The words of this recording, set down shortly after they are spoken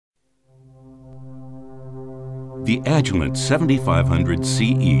The Agilent 7500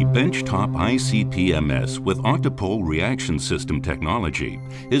 CE benchtop ICP-MS with octopole reaction system technology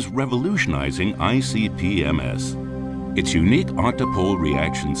is revolutionizing ICP-MS. Its unique octopole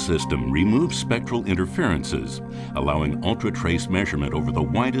reaction system removes spectral interferences, allowing ultra-trace measurement over the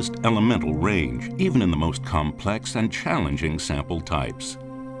widest elemental range, even in the most complex and challenging sample types.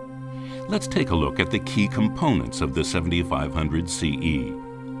 Let's take a look at the key components of the 7500 CE.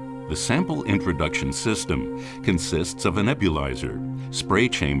 The sample introduction system consists of a nebulizer, spray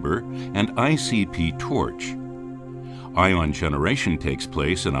chamber, and ICP torch. Ion generation takes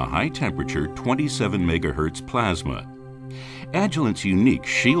place in a high-temperature 27 MHz plasma. Agilent's unique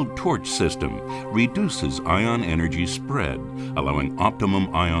shield torch system reduces ion energy spread, allowing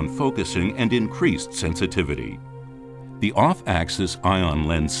optimum ion focusing and increased sensitivity. The off-axis ion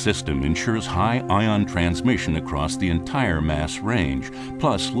lens system ensures high ion transmission across the entire mass range,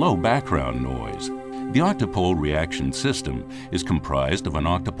 plus low background noise. The octopole reaction system is comprised of an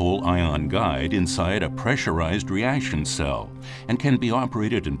octopole ion guide inside a pressurized reaction cell and can be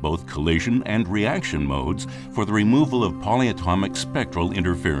operated in both collision and reaction modes for the removal of polyatomic spectral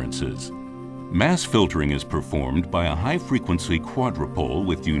interferences. Mass filtering is performed by a high-frequency quadrupole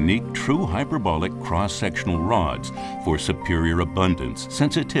with unique true hyperbolic cross-sectional rods for superior abundance,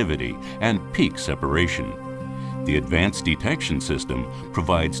 sensitivity, and peak separation. The advanced detection system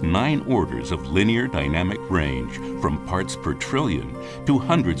provides 9 orders of linear dynamic range from parts per trillion to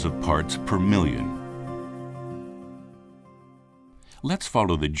hundreds of parts per million. Let's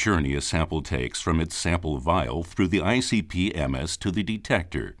follow the journey a sample takes from its sample vial through the ICP-MS to the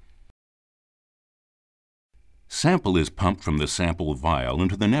detector. Sample is pumped from the sample vial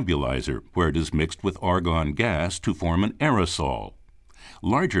into the nebulizer, where it is mixed with argon gas to form an aerosol.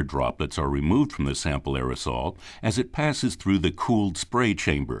 Larger droplets are removed from the sample aerosol as it passes through the cooled spray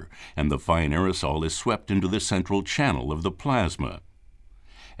chamber, and the fine aerosol is swept into the central channel of the plasma.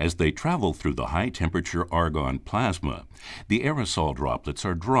 As they travel through the high-temperature argon plasma, the aerosol droplets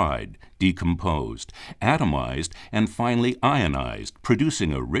are dried, decomposed, atomized, and finally ionized,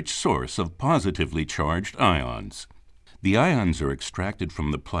 producing a rich source of positively charged ions. The ions are extracted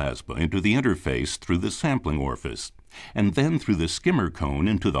from the plasma into the interface through the sampling orifice, and then through the skimmer cone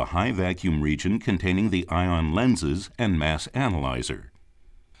into the high vacuum region containing the ion lenses and mass analyzer.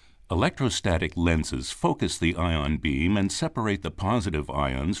 Electrostatic lenses focus the ion beam and separate the positive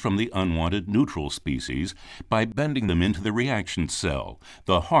ions from the unwanted neutral species by bending them into the reaction cell,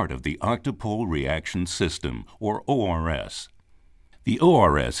 the heart of the octopole reaction system, or ORS. The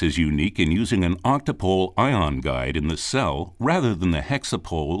ORS is unique in using an octopole ion guide in the cell rather than the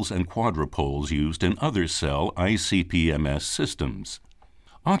hexapoles and quadrupoles used in other cell ICP-MS systems.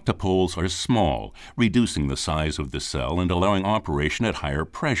 Octopoles are small, reducing the size of the cell and allowing operation at higher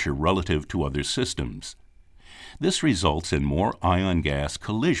pressure relative to other systems. This results in more ion-gas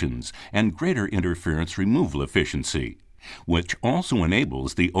collisions and greater interference removal efficiency, which also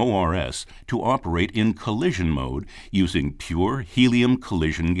enables the ORS to operate in collision mode using pure helium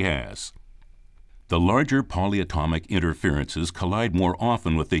collision gas. The larger polyatomic interferences collide more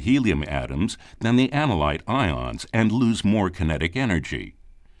often with the helium atoms than the analyte ions and lose more kinetic energy.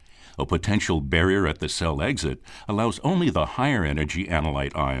 A potential barrier at the cell exit allows only the higher energy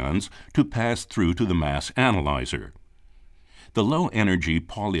analyte ions to pass through to the mass analyzer. The low-energy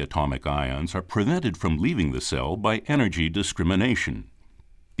polyatomic ions are prevented from leaving the cell by energy discrimination.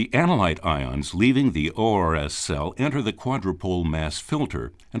 The analyte ions leaving the ORS cell enter the quadrupole mass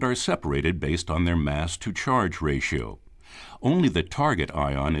filter and are separated based on their mass-to-charge ratio. Only the target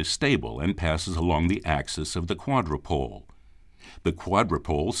ion is stable and passes along the axis of the quadrupole. The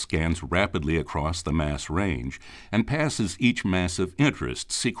quadrupole scans rapidly across the mass range and passes each mass of interest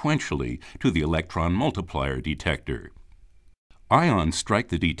sequentially to the electron multiplier detector. Ions strike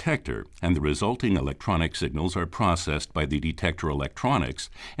the detector, and the resulting electronic signals are processed by the detector electronics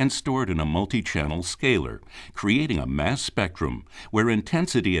and stored in a multi-channel scaler, creating a mass spectrum where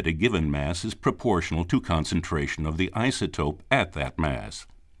intensity at a given mass is proportional to concentration of the isotope at that mass.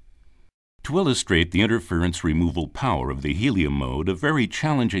 To illustrate the interference removal power of the helium mode, a very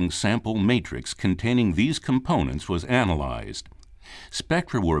challenging sample matrix containing these components was analyzed.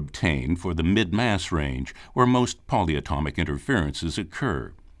 Spectra were obtained for the mid-mass range, where most polyatomic interferences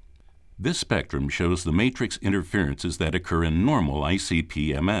occur. This spectrum shows the matrix interferences that occur in normal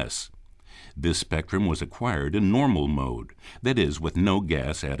ICP-MS. This spectrum was acquired in normal mode, that is, with no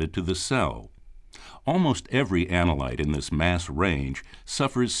gas added to the cell. Almost every analyte in this mass range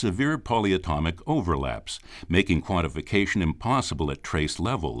suffers severe polyatomic overlaps, making quantification impossible at trace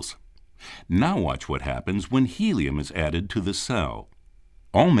levels. Now watch what happens when helium is added to the cell.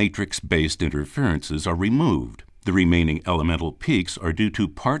 All matrix-based interferences are removed. The remaining elemental peaks are due to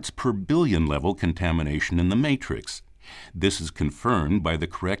parts per billion level contamination in the matrix. This is confirmed by the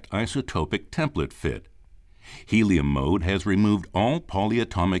correct isotopic template fit. Helium mode has removed all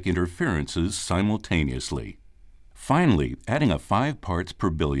polyatomic interferences simultaneously. Finally, adding a 5 parts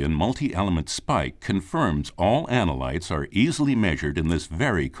per billion multi-element spike confirms all analytes are easily measured in this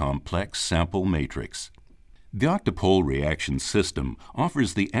very complex sample matrix. The octopole reaction system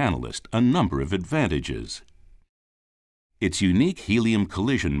offers the analyst a number of advantages. Its unique helium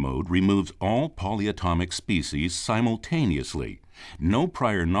collision mode removes all polyatomic species simultaneously. No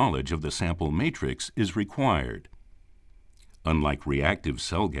prior knowledge of the sample matrix is required. Unlike reactive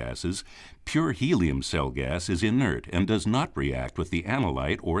cell gases, pure helium cell gas is inert and does not react with the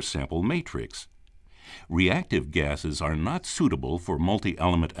analyte or sample matrix. Reactive gases are not suitable for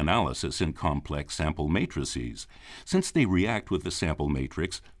multi-element analysis in complex sample matrices, since they react with the sample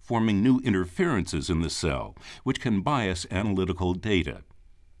matrix, forming new interferences in the cell, which can bias analytical data.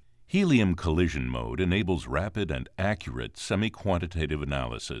 Helium collision mode enables rapid and accurate semi-quantitative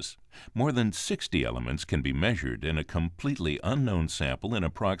analysis. More than 60 elements can be measured in a completely unknown sample in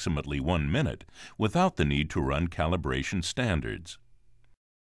approximately 1 minute without the need to run calibration standards.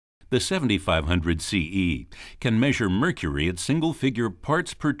 The 7500 CE can measure mercury at single-figure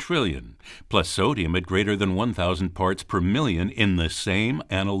parts per trillion, plus sodium at greater than 1,000 parts per million in the same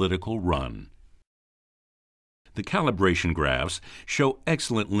analytical run. The calibration graphs show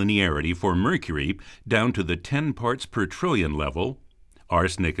excellent linearity for mercury down to the 10 parts per trillion level,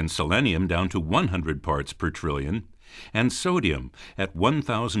 arsenic and selenium down to 100 parts per trillion, and sodium at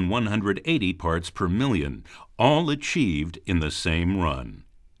 1,180 parts per million, all achieved in the same run.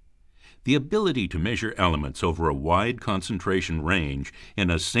 The ability to measure elements over a wide concentration range in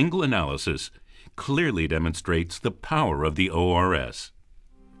a single analysis clearly demonstrates the power of the ORS.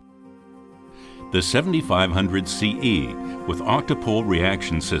 The 7500 CE with octopole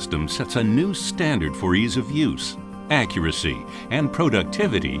reaction system sets a new standard for ease of use, accuracy, and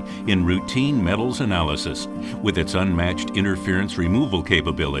productivity in routine metals analysis with its unmatched interference removal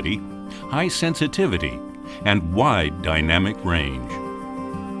capability, high sensitivity, and wide dynamic range.